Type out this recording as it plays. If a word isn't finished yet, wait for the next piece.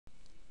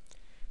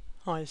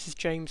Hi, this is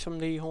James from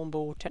the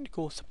Hornbill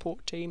Technical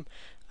Support team,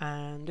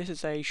 and this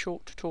is a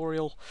short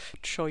tutorial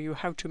to show you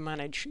how to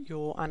manage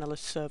your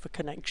Analyst server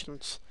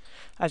connections.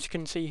 As you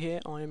can see here,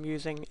 I am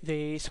using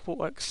the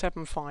Supportworks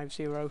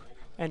 750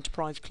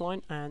 Enterprise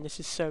client, and this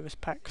is Service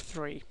Pack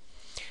 3.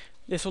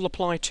 This will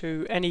apply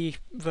to any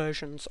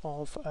versions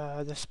of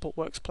the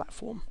Supportworks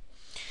platform.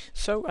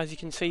 So, as you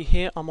can see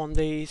here, I'm on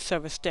the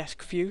Service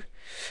Desk view.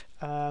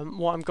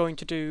 What I'm going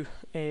to do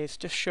is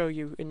just show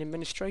you in the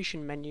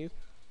administration menu.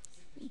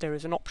 There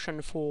is an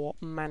option for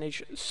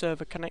Manage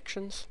Server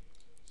Connections.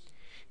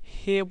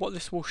 Here what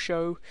this will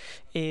show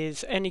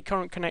is any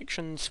current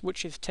connections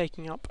which is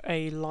taking up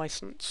a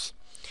license.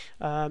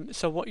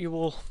 So what you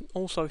will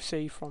also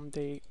see from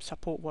the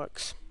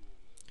Supportworks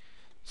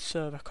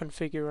server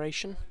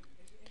configuration,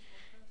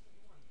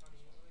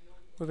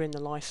 within the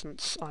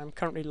license, I'm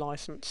currently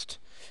licensed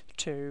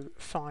to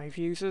 5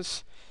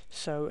 users,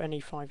 so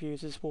any 5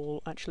 users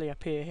will actually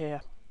appear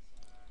here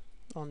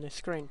on this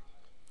screen.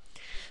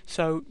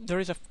 So there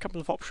is a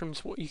couple of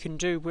options what you can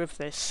do with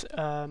this.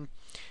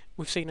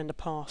 We've seen in the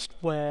past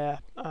where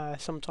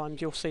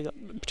sometimes you'll see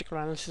that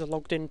particular analysts are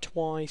logged in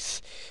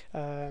twice.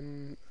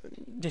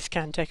 This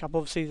can take up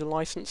obviously the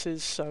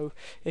licenses, so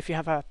if you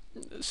have a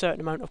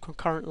certain amount of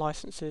concurrent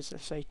licenses,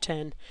 let's say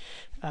 10,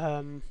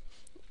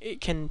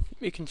 it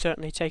can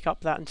certainly take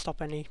up that and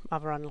stop any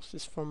other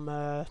analysts from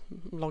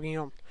logging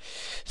on.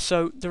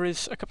 So there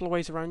is a couple of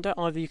ways around that.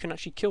 Either you can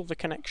actually kill the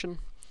connection,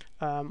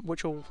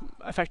 which will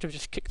effectively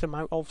just kick them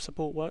out of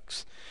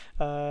Supportworks.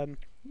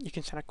 You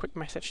can send a quick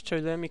message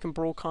to them. You can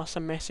broadcast a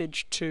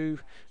message to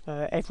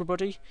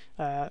everybody.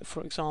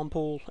 For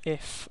example,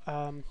 if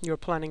you're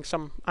planning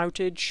some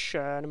outage,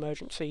 an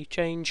emergency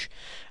change,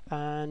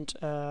 and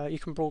you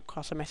can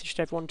broadcast a message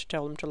to everyone to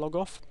tell them to log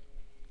off,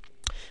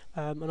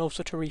 and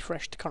also to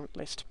refresh the current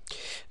list.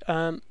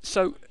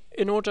 So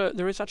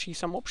there is actually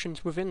some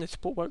options within the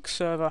Supportworks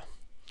server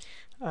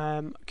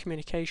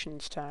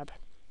communications tab.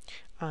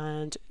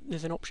 And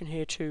there's an option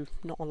here to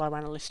not allow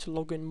analysts to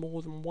log in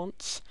more than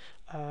once.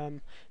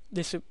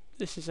 This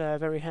is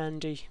very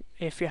handy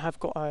if you have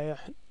got a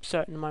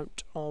certain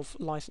amount of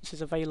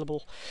licenses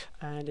available,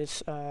 and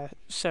is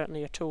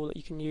certainly a tool that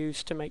you can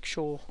use to make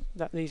sure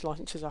that these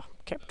licenses are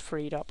kept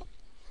freed up.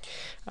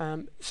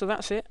 So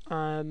that's it.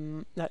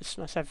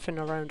 That's everything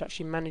around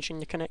actually managing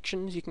the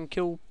connections. You can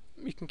kill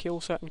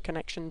certain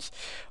connections,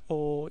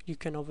 or you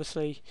can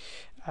obviously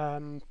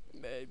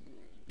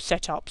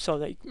set up so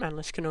that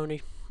analysts can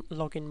only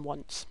log in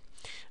once.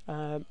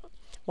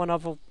 One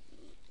other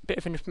bit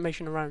of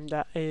information around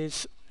that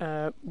is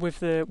with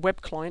the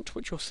web client,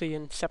 which you'll see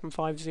in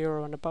 750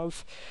 and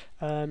above,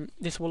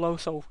 this will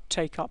also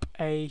take up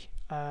a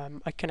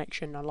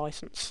connection, a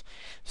license.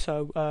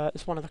 So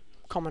it's one of the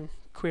common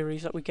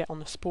queries that we get on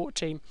the support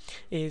team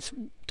is,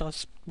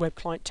 does web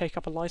client take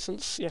up a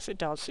license? Yes, it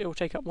does. It will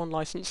take up one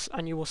license,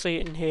 and you will see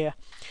it in here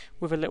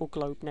with a little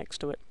globe next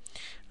to it.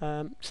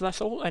 So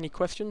that's all. Any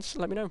questions,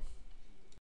 let me know.